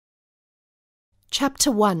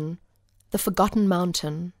Chapter 1. The Forgotten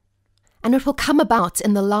Mountain. And it will come about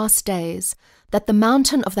in the last days that the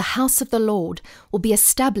mountain of the house of the Lord will be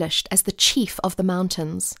established as the chief of the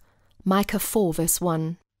mountains. Micah 4 verse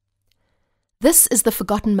 1. This is the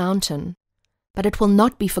forgotten mountain, but it will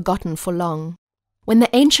not be forgotten for long. When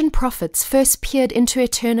the ancient prophets first peered into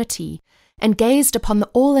eternity and gazed upon the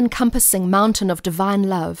all-encompassing mountain of divine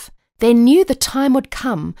love, they knew the time would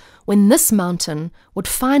come when this mountain would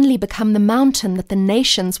finally become the mountain that the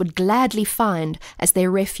nations would gladly find as their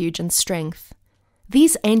refuge and strength.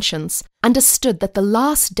 These ancients understood that the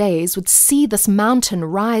last days would see this mountain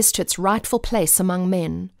rise to its rightful place among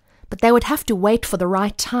men, but they would have to wait for the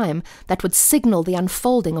right time that would signal the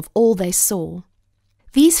unfolding of all they saw.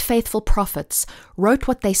 These faithful prophets wrote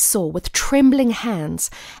what they saw with trembling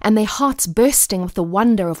hands and their hearts bursting with the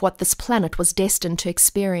wonder of what this planet was destined to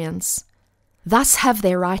experience. Thus have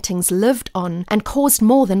their writings lived on and caused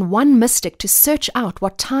more than one mystic to search out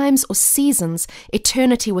what times or seasons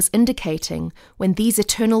eternity was indicating when these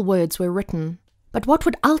eternal words were written. But what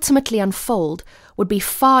would ultimately unfold would be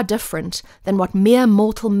far different than what mere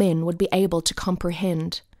mortal men would be able to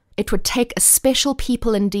comprehend. It would take a special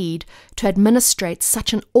people indeed to administrate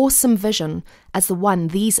such an awesome vision as the one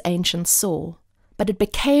these ancients saw. But it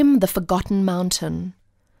became the forgotten mountain.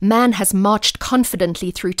 Man has marched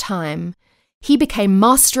confidently through time. He became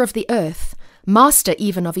master of the earth, master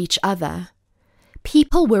even of each other.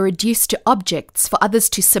 People were reduced to objects for others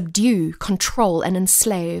to subdue, control, and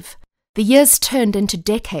enslave. The years turned into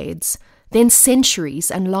decades, then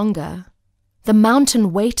centuries and longer. The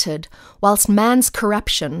mountain waited whilst man's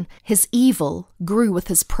corruption, his evil, grew with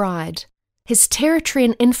his pride. His territory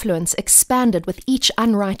and influence expanded with each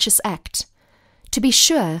unrighteous act. To be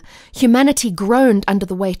sure, humanity groaned under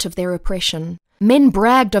the weight of their oppression. Men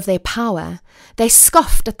bragged of their power. They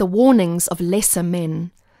scoffed at the warnings of lesser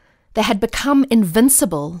men. They had become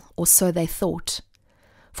invincible, or so they thought.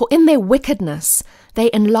 For in their wickedness, they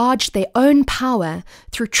enlarged their own power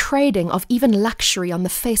through trading of even luxury on the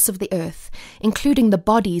face of the earth, including the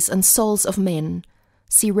bodies and souls of men.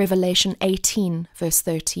 See Revelation 18, verse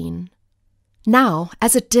 13. Now,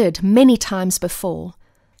 as it did many times before,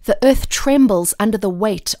 the earth trembles under the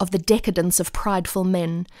weight of the decadence of prideful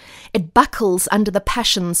men. It buckles under the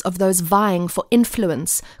passions of those vying for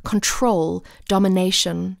influence, control,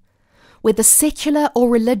 domination. Whether secular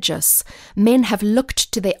or religious, men have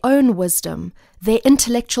looked to their own wisdom, their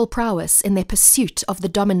intellectual prowess in their pursuit of the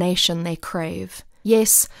domination they crave.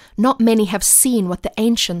 Yes, not many have seen what the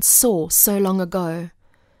ancients saw so long ago.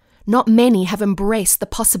 Not many have embraced the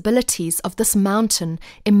possibilities of this mountain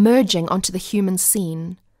emerging onto the human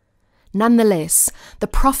scene. Nonetheless, the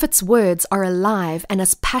prophets' words are alive and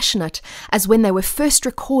as passionate as when they were first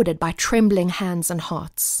recorded by trembling hands and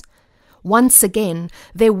hearts. Once again,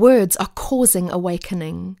 their words are causing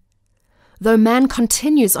awakening. Though man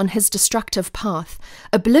continues on his destructive path,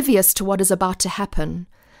 oblivious to what is about to happen,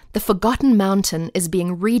 the forgotten mountain is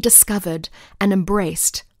being rediscovered and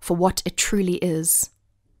embraced for what it truly is.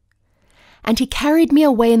 And he carried me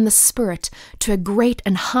away in the spirit to a great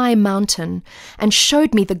and high mountain, and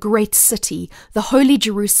showed me the great city, the holy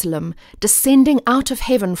Jerusalem, descending out of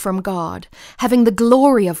heaven from God, having the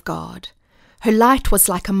glory of God. Her light was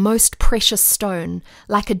like a most precious stone,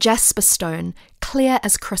 like a jasper stone, clear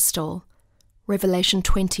as crystal. Revelation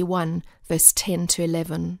 21, verse 10 to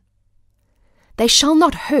 11. They shall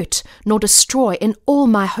not hurt nor destroy in all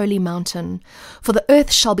my holy mountain, for the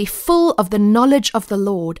earth shall be full of the knowledge of the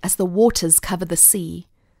Lord as the waters cover the sea.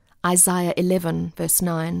 Isaiah 11, verse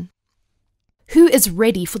 9. Who is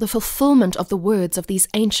ready for the fulfillment of the words of these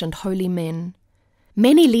ancient holy men?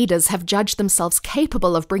 Many leaders have judged themselves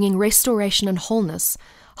capable of bringing restoration and wholeness,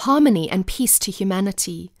 harmony and peace to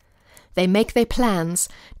humanity. They make their plans,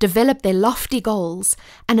 develop their lofty goals,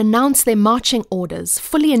 and announce their marching orders,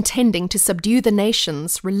 fully intending to subdue the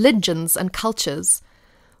nations, religions, and cultures.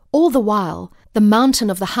 All the while, the mountain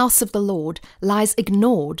of the house of the Lord lies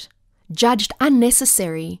ignored, judged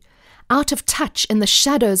unnecessary, out of touch in the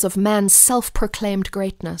shadows of man's self-proclaimed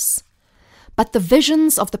greatness. But the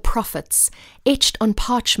visions of the prophets, etched on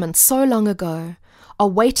parchment so long ago, are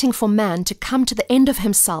waiting for man to come to the end of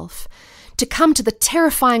himself, to come to the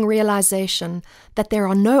terrifying realization that there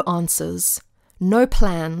are no answers, no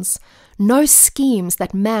plans, no schemes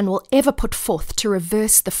that man will ever put forth to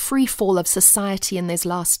reverse the free fall of society in these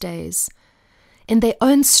last days. In their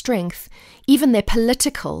own strength, even their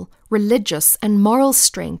political, religious, and moral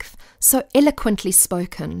strength, so eloquently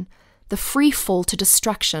spoken, the free fall to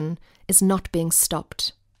destruction is not being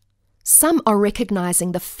stopped. Some are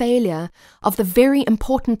recognizing the failure of the very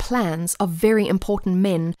important plans of very important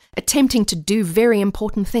men attempting to do very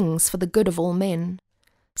important things for the good of all men.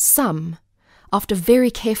 Some, after very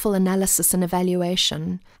careful analysis and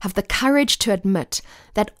evaluation, have the courage to admit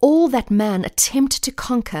that all that man attempted to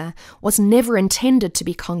conquer was never intended to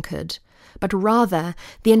be conquered, but rather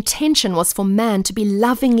the intention was for man to be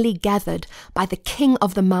lovingly gathered by the king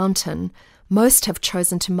of the mountain. Most have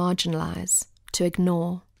chosen to marginalize, to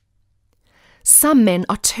ignore. Some men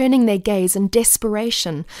are turning their gaze in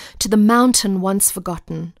desperation to the mountain once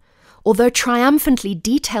forgotten, although triumphantly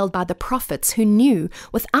detailed by the prophets who knew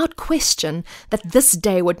without question that this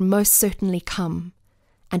day would most certainly come.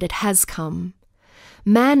 And it has come.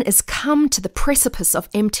 Man is come to the precipice of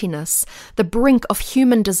emptiness, the brink of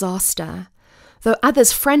human disaster. Though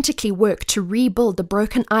others frantically work to rebuild the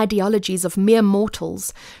broken ideologies of mere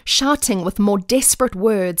mortals, shouting with more desperate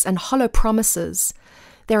words and hollow promises,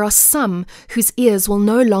 there are some whose ears will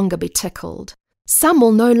no longer be tickled. Some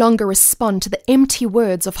will no longer respond to the empty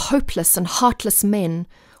words of hopeless and heartless men,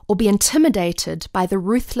 or be intimidated by the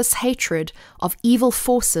ruthless hatred of evil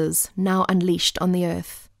forces now unleashed on the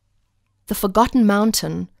earth. The forgotten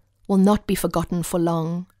mountain will not be forgotten for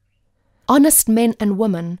long. Honest men and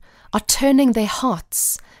women are turning their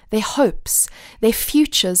hearts, their hopes, their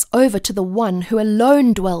futures over to the one who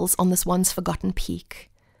alone dwells on this once forgotten peak.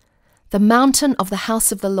 The mountain of the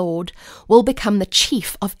house of the Lord will become the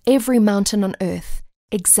chief of every mountain on earth,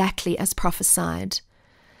 exactly as prophesied.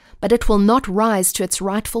 But it will not rise to its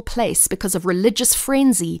rightful place because of religious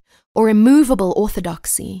frenzy or immovable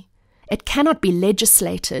orthodoxy. It cannot be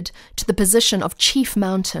legislated to the position of chief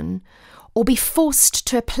mountain, or be forced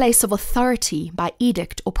to a place of authority by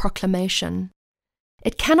edict or proclamation.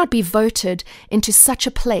 It cannot be voted into such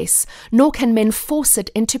a place, nor can men force it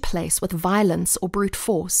into place with violence or brute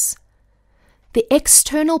force. The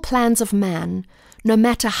external plans of man, no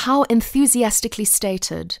matter how enthusiastically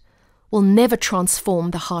stated, will never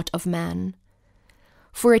transform the heart of man.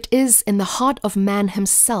 For it is in the heart of man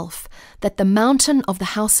himself that the mountain of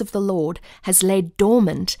the house of the Lord has laid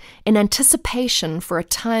dormant in anticipation for a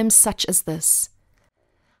time such as this.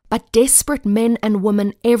 But desperate men and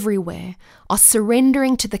women everywhere are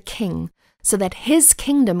surrendering to the King so that his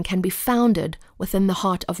kingdom can be founded within the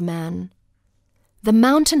heart of man. The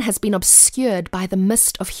mountain has been obscured by the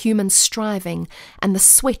mist of human striving and the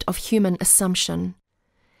sweat of human assumption.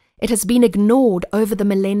 It has been ignored over the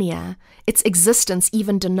millennia, its existence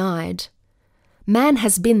even denied. Man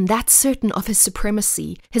has been that certain of his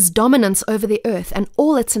supremacy, his dominance over the earth and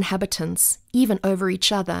all its inhabitants, even over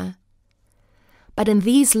each other. But in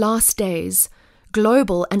these last days,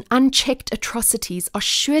 global and unchecked atrocities are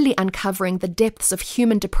surely uncovering the depths of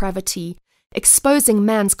human depravity, exposing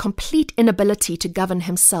man's complete inability to govern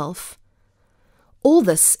himself. All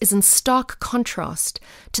this is in stark contrast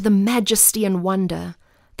to the majesty and wonder,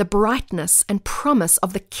 the brightness and promise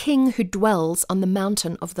of the King who dwells on the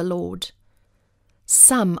mountain of the Lord.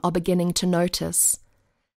 Some are beginning to notice.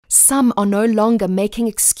 Some are no longer making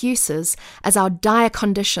excuses as our dire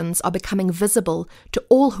conditions are becoming visible to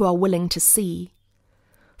all who are willing to see.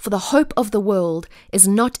 For the hope of the world is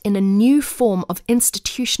not in a new form of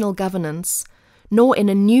institutional governance, nor in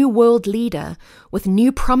a new world leader with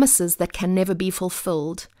new promises that can never be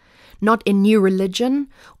fulfilled, not in new religion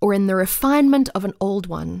or in the refinement of an old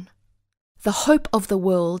one. The hope of the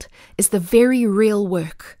world is the very real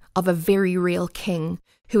work of a very real King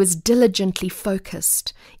who is diligently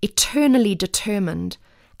focused, eternally determined,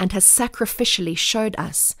 and has sacrificially showed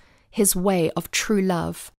us his way of true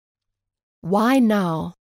love. Why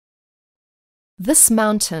now? This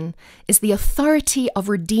mountain is the authority of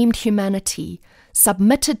redeemed humanity,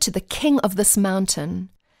 submitted to the King of this mountain,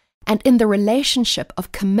 and in the relationship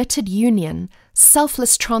of committed union,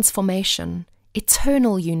 selfless transformation,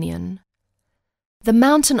 eternal union. The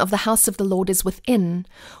mountain of the house of the Lord is within,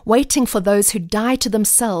 waiting for those who die to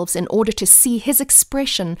themselves in order to see his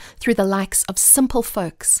expression through the likes of simple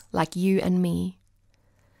folks like you and me.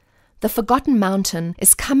 The forgotten mountain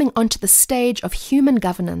is coming onto the stage of human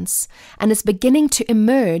governance and is beginning to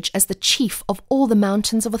emerge as the chief of all the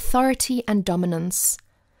mountains of authority and dominance.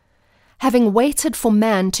 Having waited for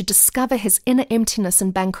man to discover his inner emptiness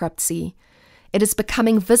and bankruptcy, it is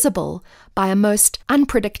becoming visible by a most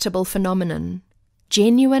unpredictable phenomenon,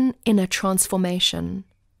 genuine inner transformation.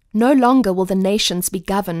 No longer will the nations be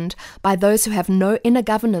governed by those who have no inner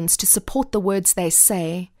governance to support the words they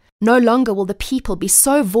say. No longer will the people be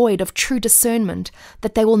so void of true discernment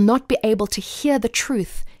that they will not be able to hear the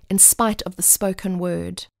truth in spite of the spoken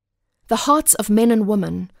word. The hearts of men and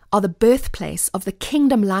women are the birthplace of the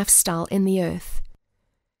kingdom lifestyle in the earth.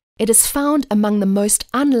 It is found among the most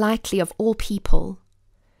unlikely of all people.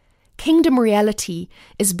 Kingdom reality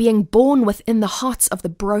is being born within the hearts of the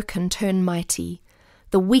broken turned mighty,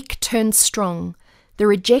 the weak turned strong, the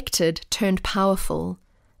rejected turned powerful,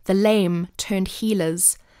 the lame turned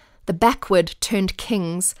healers, the backward turned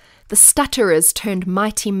kings, the stutterers turned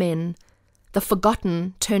mighty men, the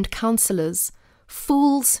forgotten turned counselors,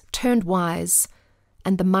 fools turned wise,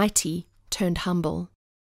 and the mighty turned humble.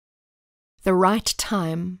 The right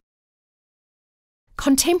time.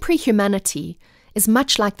 Contemporary humanity is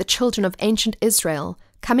much like the children of ancient Israel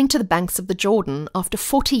coming to the banks of the Jordan after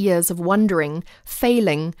 40 years of wandering,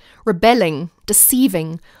 failing, rebelling,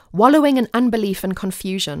 deceiving, wallowing in unbelief and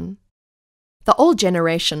confusion. The old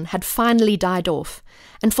generation had finally died off,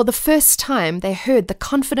 and for the first time they heard the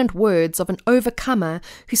confident words of an overcomer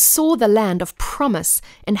who saw the land of promise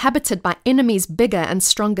inhabited by enemies bigger and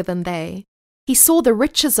stronger than they. He saw the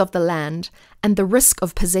riches of the land and the risk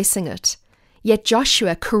of possessing it. Yet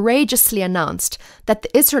Joshua courageously announced that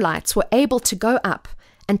the Israelites were able to go up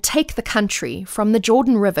and take the country from the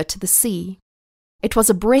Jordan River to the sea. It was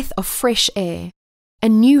a breath of fresh air, a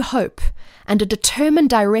new hope, and a determined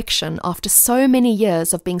direction after so many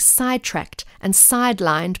years of being sidetracked and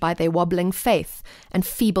sidelined by their wobbling faith and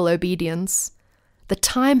feeble obedience. The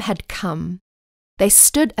time had come. They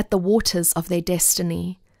stood at the waters of their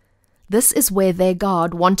destiny. This is where their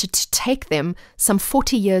God wanted to take them some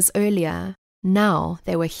 40 years earlier. Now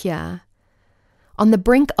they were here. On the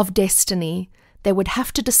brink of destiny, they would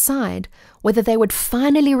have to decide whether they would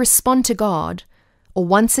finally respond to God or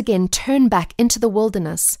once again turn back into the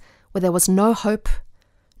wilderness where there was no hope,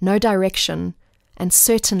 no direction, and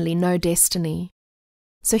certainly no destiny.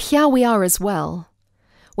 So here we are as well.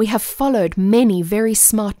 We have followed many very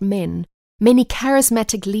smart men, many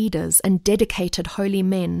charismatic leaders and dedicated holy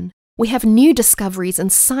men. We have new discoveries in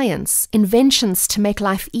science, inventions to make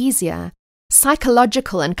life easier,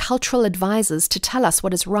 psychological and cultural advisors to tell us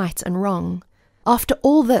what is right and wrong. After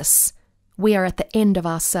all this, we are at the end of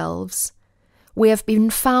ourselves. We have been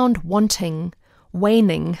found wanting,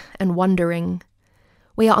 waning, and wandering.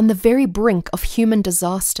 We are on the very brink of human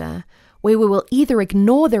disaster, where we will either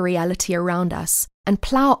ignore the reality around us and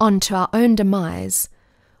plough on to our own demise,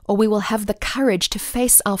 or we will have the courage to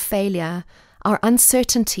face our failure, our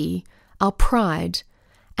uncertainty, our pride,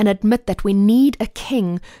 and admit that we need a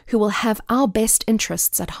king who will have our best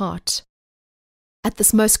interests at heart. At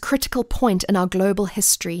this most critical point in our global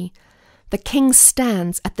history, the king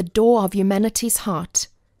stands at the door of humanity's heart,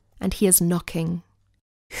 and he is knocking.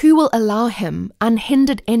 Who will allow him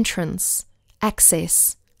unhindered entrance,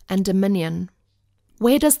 access, and dominion?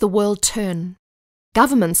 Where does the world turn?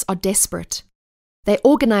 Governments are desperate. They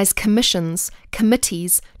organize commissions,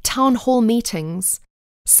 committees, town hall meetings.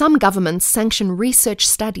 Some governments sanction research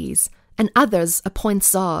studies, and others appoint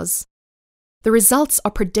czars. The results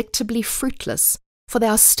are predictably fruitless, for they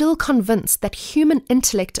are still convinced that human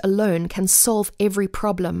intellect alone can solve every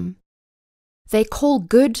problem. They call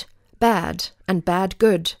good bad and bad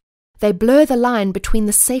good. They blur the line between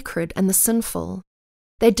the sacred and the sinful.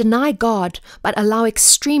 They deny God but allow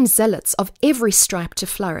extreme zealots of every stripe to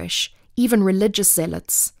flourish, even religious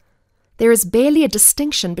zealots. There is barely a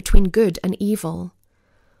distinction between good and evil.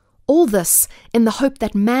 All this in the hope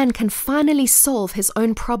that man can finally solve his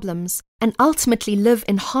own problems and ultimately live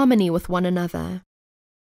in harmony with one another.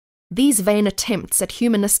 These vain attempts at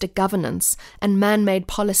humanistic governance and man-made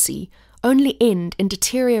policy only end in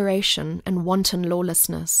deterioration and wanton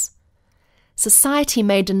lawlessness. Society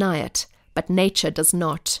may deny it, but nature does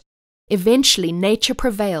not. Eventually, nature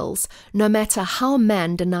prevails, no matter how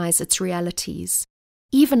man denies its realities.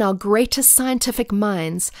 Even our greatest scientific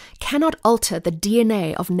minds cannot alter the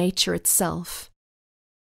DNA of nature itself.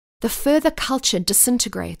 The further culture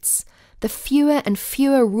disintegrates, the fewer and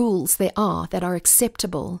fewer rules there are that are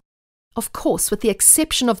acceptable. Of course, with the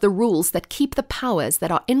exception of the rules that keep the powers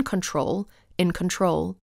that are in control.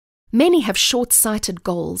 Many have short-sighted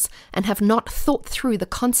goals and have not thought through the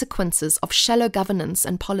consequences of shallow governance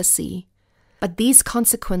and policy. But these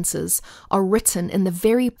consequences are written in the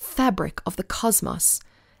very fabric of the cosmos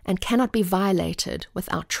and cannot be violated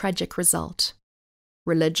without tragic result.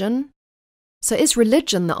 Religion? So is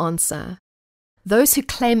religion the answer? Those who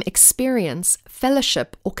claim experience,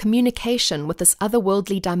 fellowship, or communication with this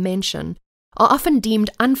otherworldly dimension are often deemed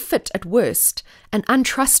unfit at worst and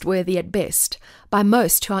untrustworthy at best by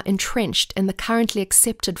most who are entrenched in the currently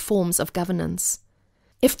accepted forms of governance.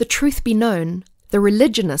 If the truth be known, the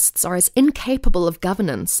religionists are as incapable of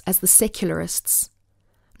governance as the secularists.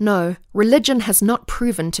 No, religion has not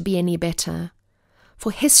proven to be any better.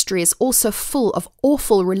 For history is also full of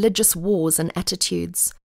awful religious wars and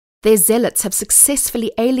attitudes. Their zealots have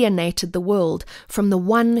successfully alienated the world from the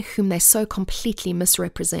one whom they so completely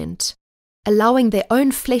misrepresent. Allowing their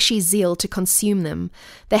own fleshy zeal to consume them,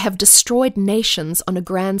 they have destroyed nations on a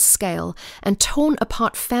grand scale and torn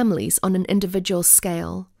apart families on an individual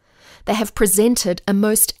scale. They have presented a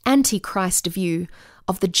most anti-Christ view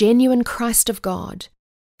of the genuine Christ of God,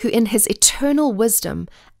 who in his eternal wisdom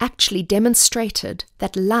actually demonstrated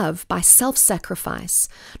that love by self-sacrifice,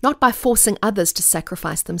 not by forcing others to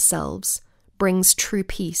sacrifice themselves, brings true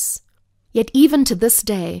peace. Yet even to this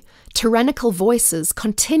day, tyrannical voices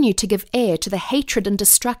continue to give air to the hatred and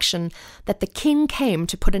destruction that the King came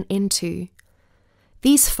to put an end to.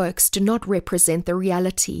 These folks do not represent the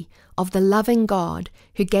reality of the loving God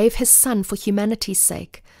who gave his Son for humanity's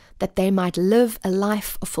sake, that they might live a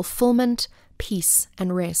life of fulfillment, peace,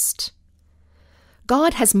 and rest.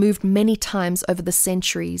 God has moved many times over the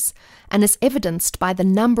centuries and is evidenced by the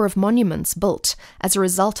number of monuments built as a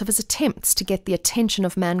result of his attempts to get the attention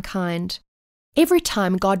of mankind. Every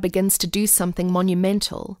time God begins to do something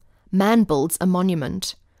monumental, man builds a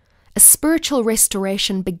monument. A spiritual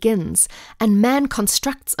restoration begins, and man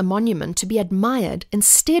constructs a monument to be admired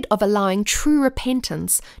instead of allowing true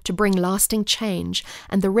repentance to bring lasting change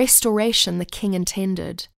and the restoration the King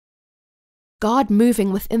intended. God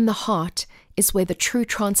moving within the heart is where the true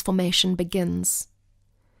transformation begins.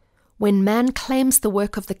 When man claims the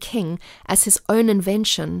work of the King as his own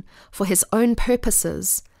invention for his own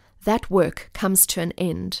purposes, that work comes to an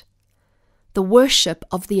end. The worship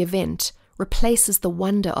of the event replaces the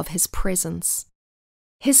wonder of his presence.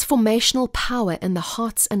 His formational power in the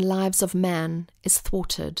hearts and lives of man is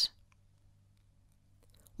thwarted.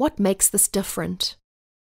 What makes this different?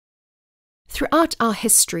 Throughout our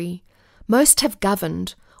history, most have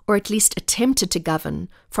governed, or at least attempted to govern,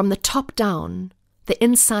 from the top down, the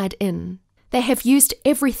inside in. They have used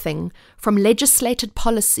everything from legislated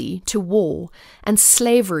policy to war and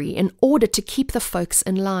slavery in order to keep the folks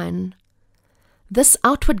in line. This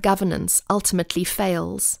outward governance ultimately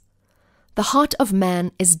fails. The heart of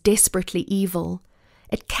man is desperately evil.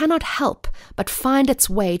 It cannot help but find its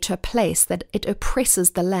way to a place that it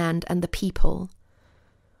oppresses the land and the people.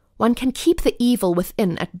 One can keep the evil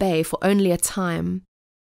within at bay for only a time.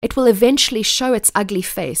 It will eventually show its ugly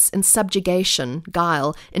face in subjugation,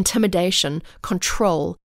 guile, intimidation,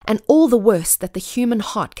 control, and all the worst that the human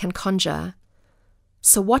heart can conjure.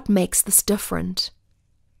 So what makes this different?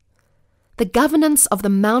 The governance of the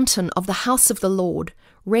mountain of the house of the Lord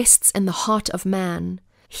rests in the heart of man.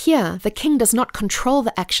 Here, the King does not control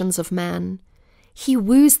the actions of man. He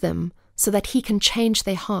woos them so that he can change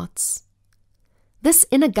their hearts. This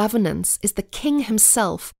inner governance is the King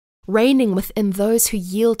himself reigning within those who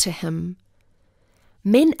yield to him.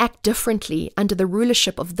 Men act differently under the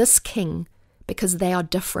rulership of this King because they are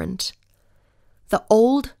different. The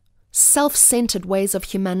old, self-centered ways of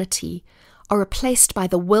humanity are replaced by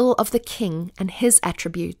the will of the King and his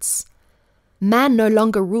attributes. Man no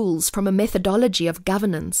longer rules from a methodology of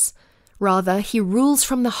governance. Rather, he rules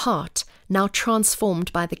from the heart, now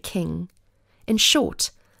transformed by the King. In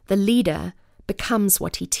short, the leader becomes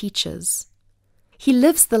what he teaches. He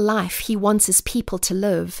lives the life he wants his people to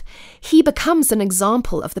live. He becomes an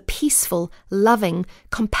example of the peaceful, loving,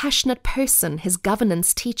 compassionate person his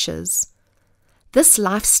governance teaches. This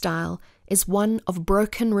lifestyle is one of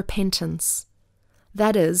broken repentance.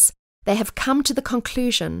 That is, they have come to the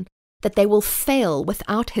conclusion that they will fail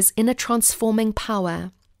without his inner transforming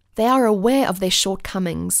power. They are aware of their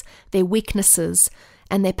shortcomings, their weaknesses,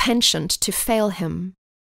 and their penchant to fail him.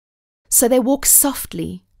 So they walk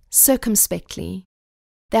softly, circumspectly.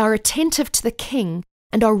 They are attentive to the King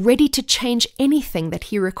and are ready to change anything that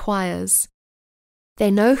he requires. They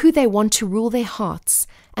know who they want to rule their hearts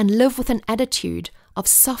and live with an attitude of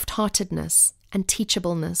soft-heartedness and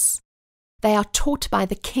teachableness. They are taught by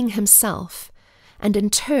the King himself, and in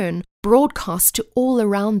turn broadcast to all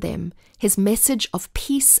around them his message of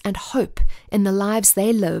peace and hope in the lives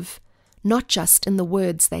they live, not just in the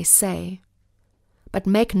words they say. But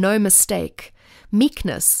make no mistake,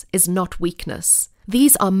 meekness is not weakness.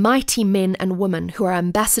 These are mighty men and women who are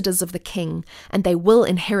ambassadors of the King, and they will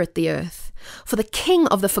inherit the earth. For the King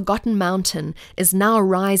of the forgotten mountain is now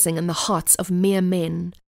rising in the hearts of mere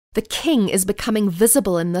men. The King is becoming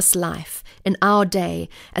visible in this life, in our day,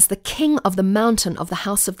 as the King of the mountain of the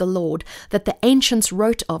house of the Lord, that the ancients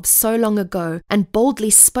wrote of so long ago and boldly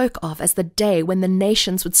spoke of as the day when the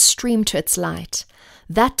nations would stream to its light.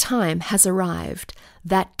 That time has arrived.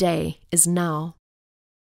 That day is now.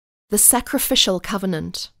 The sacrificial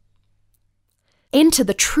covenant. Enter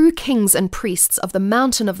the true kings and priests of the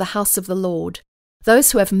mountain of the house of the Lord,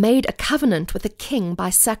 those who have made a covenant with the King by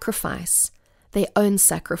sacrifice. their own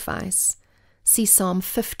sacrifice. See Psalm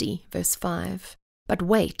 50, verse 5. But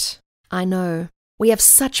wait, I know. We have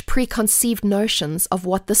such preconceived notions of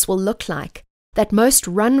what this will look like that most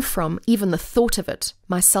run from even the thought of it,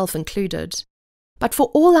 myself included. But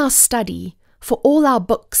for all our study, for all our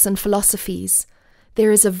books and philosophies,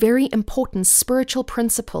 there is a very important spiritual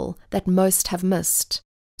principle that most have missed.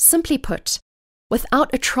 Simply put,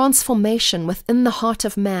 without a transformation within the heart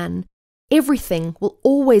of man, everything will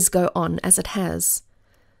always go on as it has.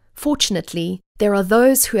 Fortunately, there are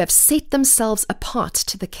those who have set themselves apart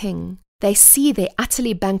to the King. They see their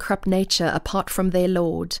utterly bankrupt nature apart from their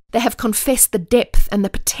Lord. They have confessed the depth and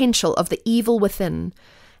the potential of the evil within,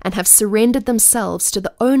 and have surrendered themselves to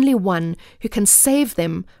the only one who can save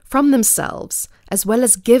them from themselves, as well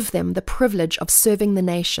as give them the privilege of serving the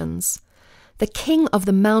nations, the King of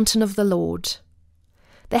the mountain of the Lord.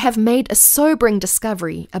 They have made a sobering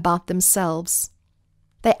discovery about themselves.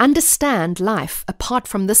 They understand life apart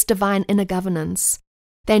from this divine inner governance.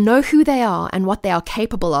 They know who they are and what they are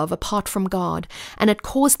capable of apart from God, and it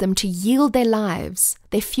caused them to yield their lives,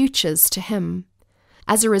 their futures to Him.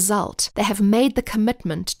 As a result, they have made the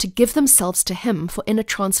commitment to give themselves to Him for inner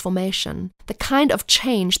transformation, the kind of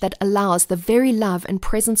change that allows the very love and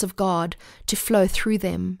presence of God to flow through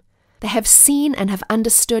them. They have seen and have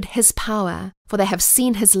understood His power, for they have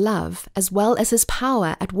seen His love as well as His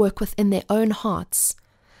power at work within their own hearts.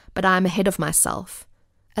 But I am ahead of myself.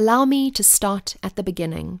 Allow me to start at the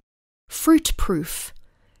beginning. Fruit-proof,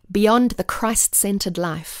 beyond the Christ-centered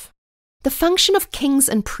life. The function of kings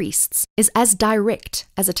and priests is as direct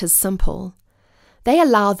as it is simple. They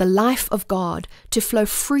allow the life of God to flow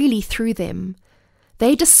freely through them.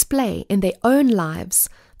 They display in their own lives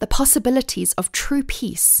the possibilities of true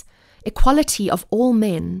peace, equality of all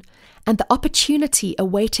men, and the opportunity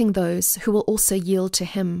awaiting those who will also yield to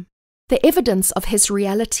Him. The evidence of His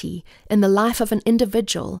reality in the life of an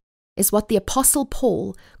individual is what the Apostle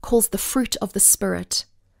Paul calls the fruit of the Spirit.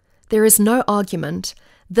 There is no argument.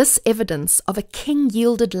 This evidence of a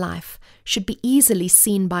king-yielded life should be easily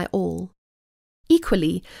seen by all.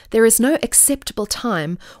 Equally, there is no acceptable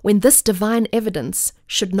time when this divine evidence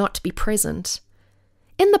should not be present.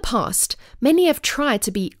 In the past, many have tried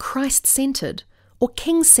to be Christ-centered or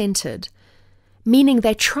king-centered, meaning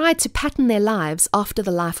they tried to pattern their lives after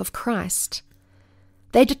the life of Christ.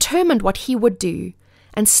 They determined what He would do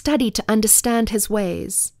and studied to understand His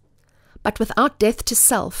ways. But without death to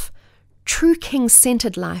self, true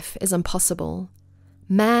king-centered life is impossible.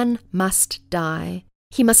 Man must die.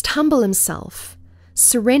 He must humble himself,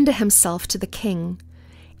 surrender himself to the King,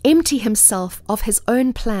 empty himself of his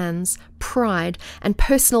own plans, pride, and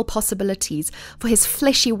personal possibilities, for his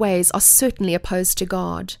fleshy ways are certainly opposed to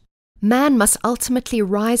God. Man must ultimately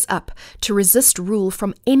rise up to resist rule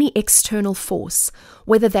from any external force,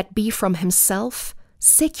 whether that be from himself,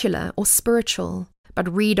 secular or spiritual.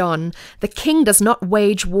 But read on. The King does not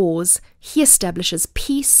wage wars. He establishes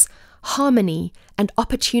peace, harmony, and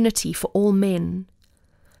opportunity for all men.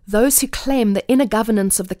 Those who claim the inner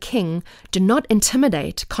governance of the King do not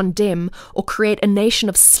intimidate, condemn, or create a nation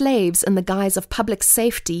of slaves in the guise of public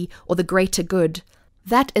safety or the greater good.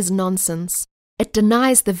 That is nonsense. It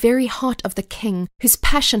denies the very heart of the King, whose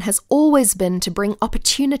passion has always been to bring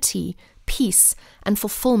opportunity, peace, and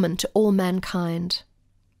fulfillment to all mankind.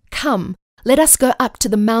 Come, let us go up to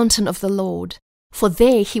the mountain of the Lord, for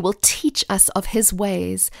there He will teach us of His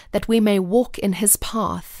ways, that we may walk in His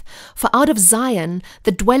path. For out of Zion,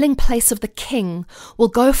 the dwelling place of the King, will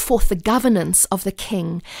go forth the governance of the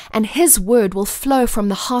King, and His word will flow from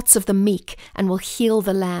the hearts of the meek and will heal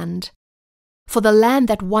the land. For the land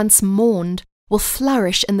that once mourned will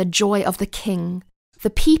flourish in the joy of the King. The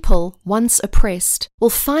people, once oppressed, will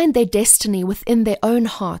find their destiny within their own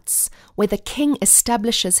hearts, where the King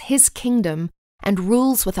establishes His kingdom and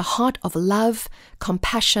rules with a heart of love,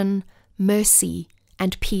 compassion, mercy,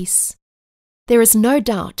 and peace. There is no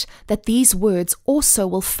doubt that these words also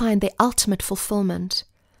will find their ultimate fulfillment.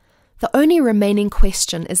 The only remaining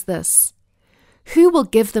question is this: who will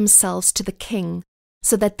give themselves to the King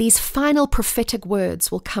so that these final prophetic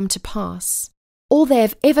words will come to pass? All they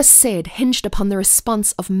have ever said hinged upon the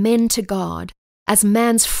response of men to God, as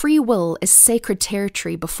man's free will is sacred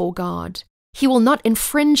territory before God. He will not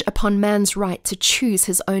infringe upon man's right to choose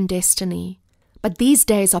his own destiny. But these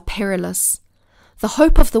days are perilous. The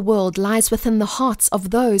hope of the world lies within the hearts of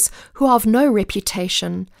those who are of no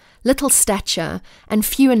reputation, little stature, and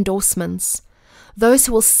few endorsements. Those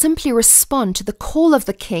who will simply respond to the call of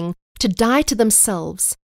the King to die to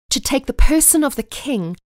themselves, to take the person of the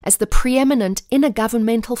King as the preeminent inner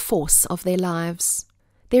governmental force of their lives.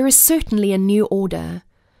 There is certainly a new order.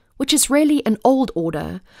 which is really an old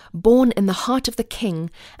order, born in the heart of the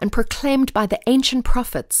king and proclaimed by the ancient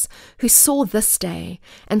prophets who saw this day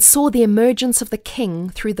and saw the emergence of the king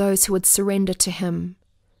through those who would surrender to him.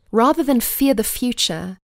 Rather than fear the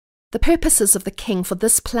future, the purposes of the king for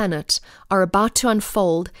this planet are about to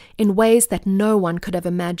unfold in ways that no one could have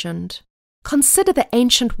imagined. Consider the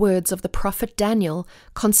ancient words of the prophet Daniel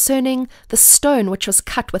concerning the stone which was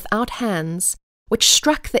cut without hands, which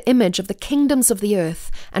struck the image of the kingdoms of the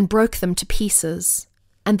earth and broke them to pieces.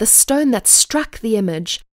 And the stone that struck the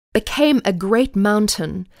image became a great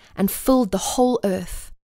mountain and filled the whole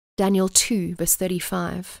earth. Daniel 2, verse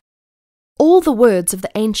 35. All the words of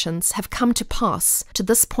the ancients have come to pass to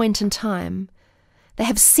this point in time. They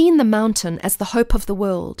have seen the mountain as the hope of the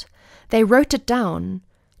world. They wrote it down.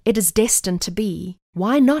 It is destined to be.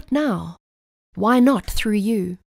 Why not now? Why not through you?